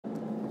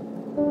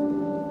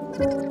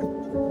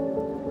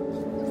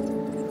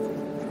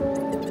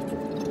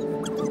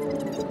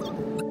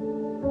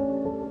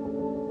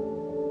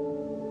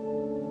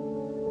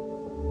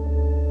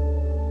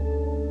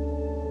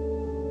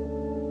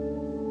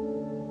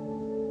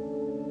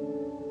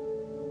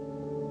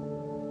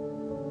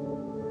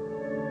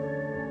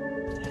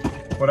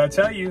What'd I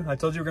tell you? I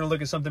told you we're gonna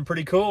look at something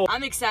pretty cool.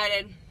 I'm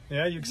excited.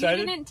 Yeah, you excited?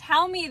 You didn't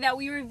tell me that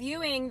we were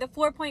viewing the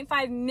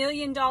 $4.5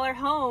 million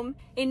home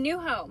in New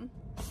Home.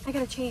 I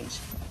gotta change.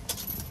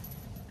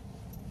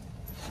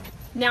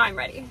 Now I'm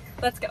ready.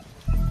 Let's go.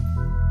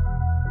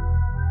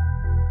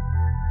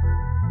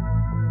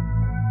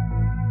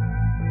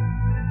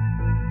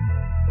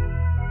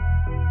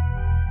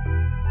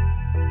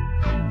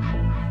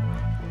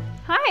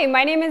 Hi,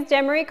 my name is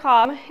Jen-Marie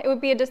Cobb. It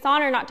would be a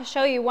dishonor not to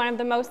show you one of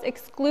the most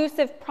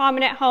exclusive,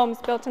 prominent homes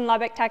built in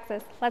Lubbock,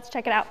 Texas. Let's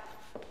check it out.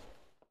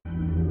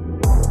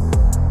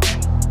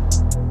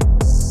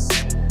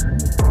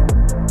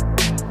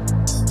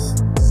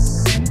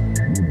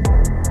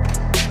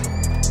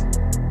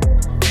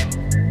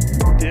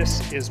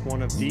 This is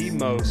one of the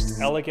most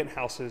elegant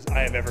houses I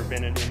have ever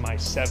been in my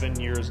 7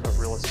 years of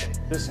real estate.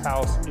 This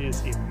house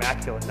is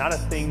immaculate. Not a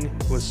thing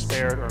was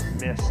spared or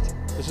missed.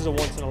 This is a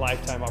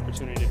once-in-a-lifetime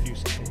opportunity to view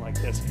something like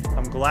this.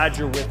 I'm glad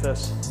you're with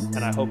us,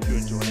 and I hope you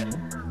enjoy it.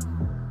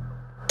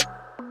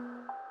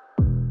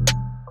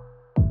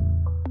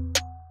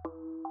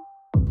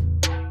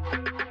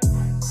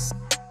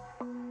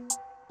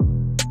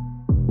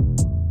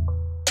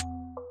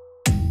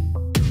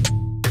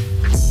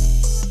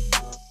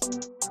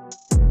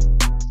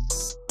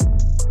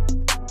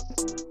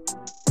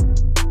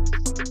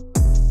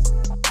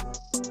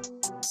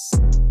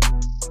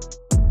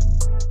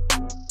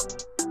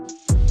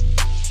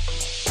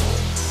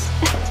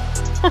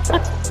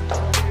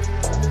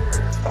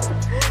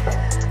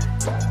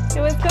 It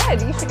was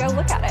good. You should go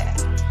look at it.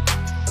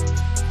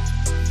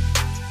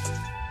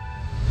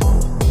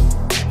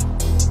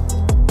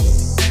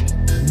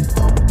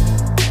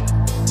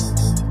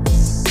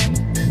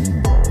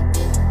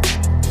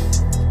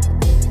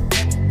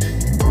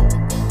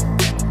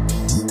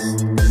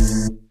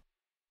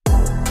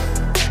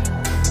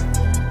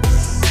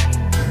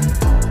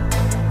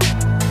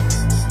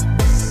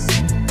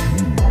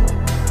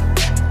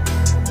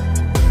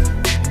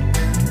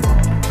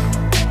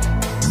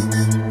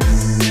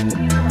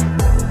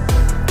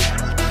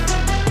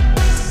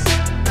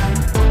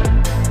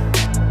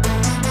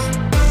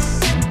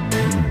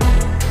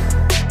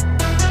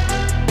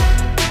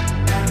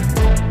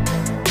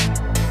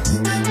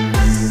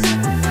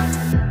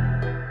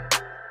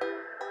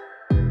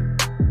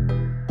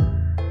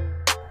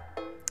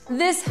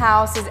 This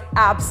house is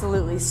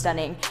absolutely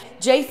stunning.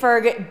 Jay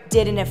Ferg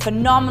did a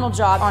phenomenal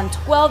job on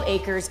 12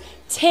 acres,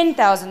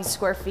 10,000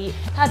 square feet,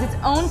 has its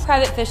own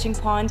private fishing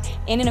pond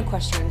and an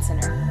equestrian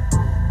center.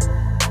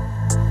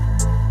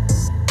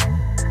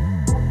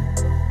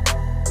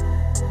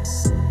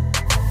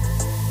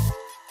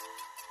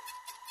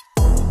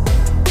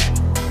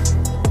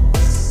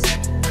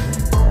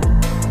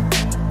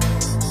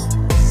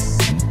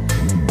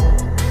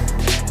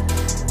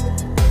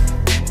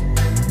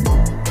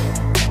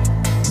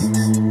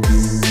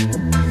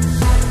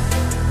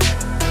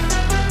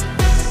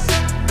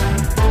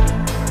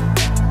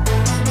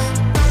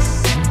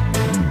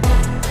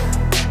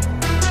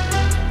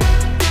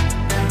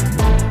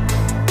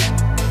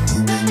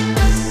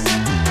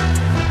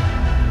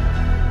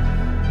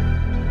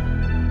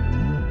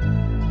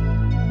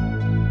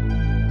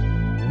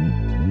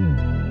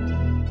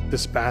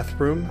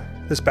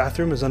 This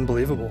bathroom is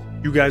unbelievable.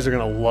 You guys are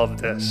gonna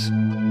love this.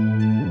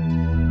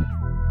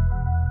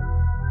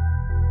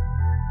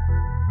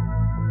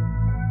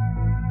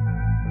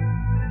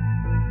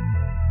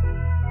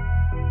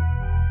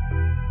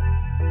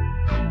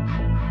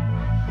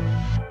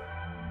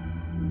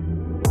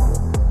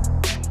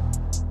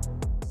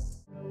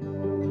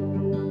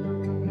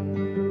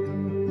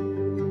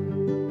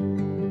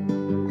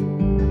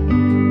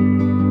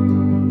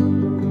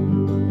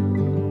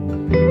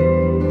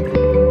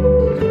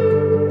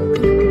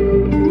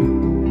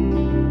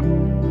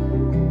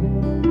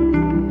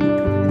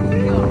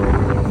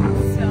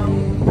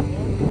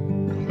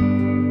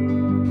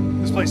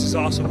 This place is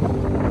awesome.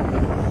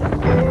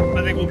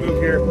 I think we'll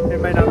move here. It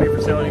might not be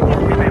for sale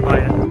anymore.